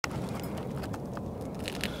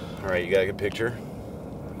All right, you got a good picture?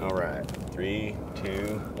 All right, 3, 2,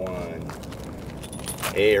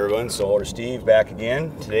 1. Hey everyone, Solar Steve back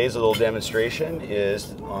again. Today's little demonstration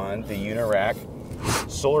is on the Unirac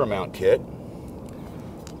Solarmount kit,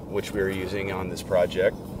 which we're using on this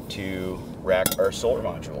project to rack our solar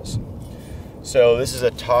modules. So this is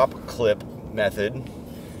a top clip method,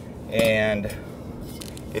 and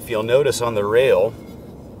if you'll notice on the rail,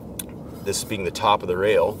 this being the top of the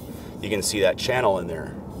rail, you can see that channel in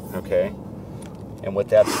there, okay? And what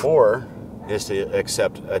that's for is to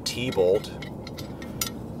accept a T-bolt,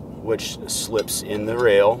 which slips in the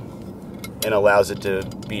rail and allows it to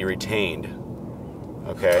be retained,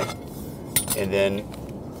 okay? And then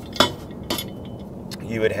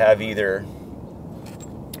you would have either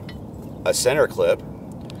a center clip,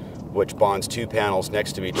 which bonds two panels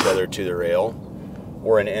next to each other to the rail,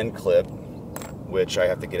 or an end clip, which I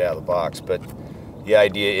have to get out of the box. But the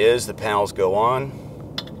idea is the panels go on,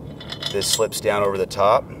 this slips down over the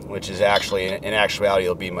top, which is actually, in actuality,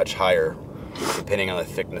 it'll be much higher depending on the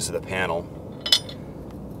thickness of the panel,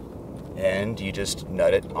 and you just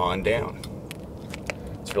nut it on down.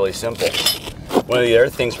 It's really simple. One of the other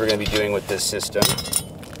things we're going to be doing with this system,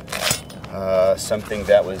 something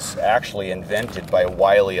that was actually invented by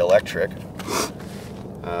Wiley Electric,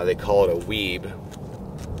 they call it a weeb,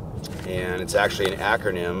 and it's actually an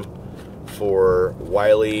acronym for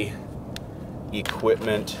Wiley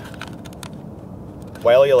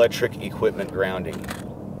Electric Equipment Grounding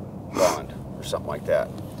Bond, or something like that.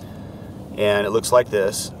 And it looks like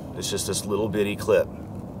this. It's just this little bitty clip,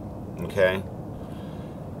 okay?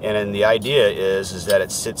 And then the idea is that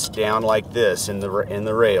it sits down like this in the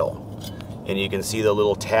rail, and you can see the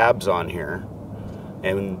little tabs on here.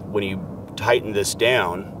 And when you tighten this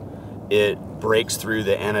down, it breaks through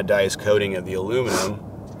the anodized coating of the aluminum,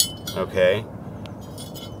 okay,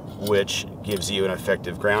 which gives you an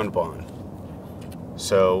effective ground bond.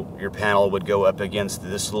 So your panel would go up against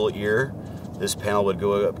this little ear, this panel would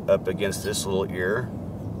go up against this little ear.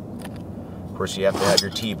 Of course, you have to have your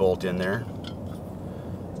T-bolt in there,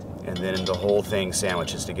 and then the whole thing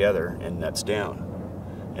sandwiches together and nuts down.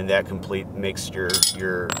 And that makes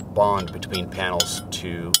your bond between panels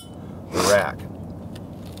to the rack.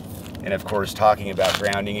 And of course, talking about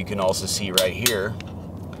grounding, you can also see right here,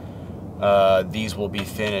 these will be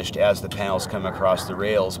finished as the panels come across the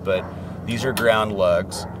rails, but these are ground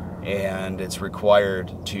lugs, and it's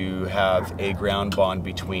required to have a ground bond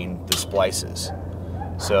between the splices.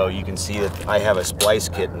 So you can see that I have a splice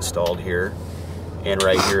kit installed here, and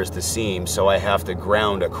right here is the seam, so I have to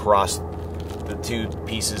ground across the two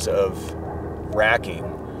pieces of racking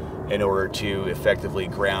in order to effectively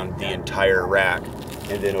ground the entire rack.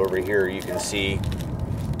 And then over here you can see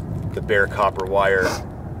the bare copper wire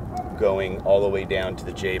going all the way down to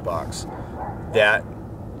the J box.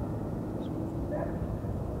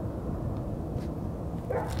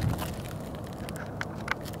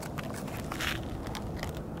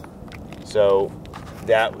 So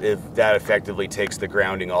that effectively takes the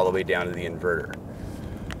grounding all the way down to the inverter.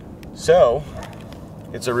 So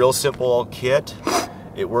it's a real simple kit.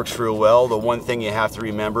 It works real well. The one thing you have to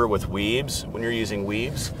remember with weaves, when you're using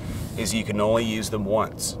weaves, is you can only use them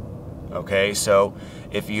once. Okay, so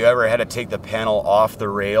if you ever had to take the panel off the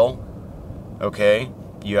rail, okay,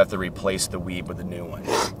 you have to replace the weave with a new one.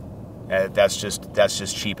 That's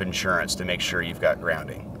just cheap insurance to make sure you've got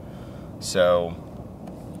grounding. So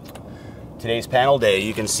today's panel day,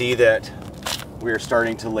 you can see that we're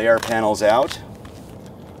starting to lay our panels out,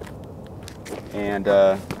 and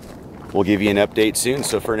we'll give you an update soon.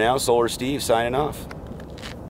 So for now, Solar Steve signing off.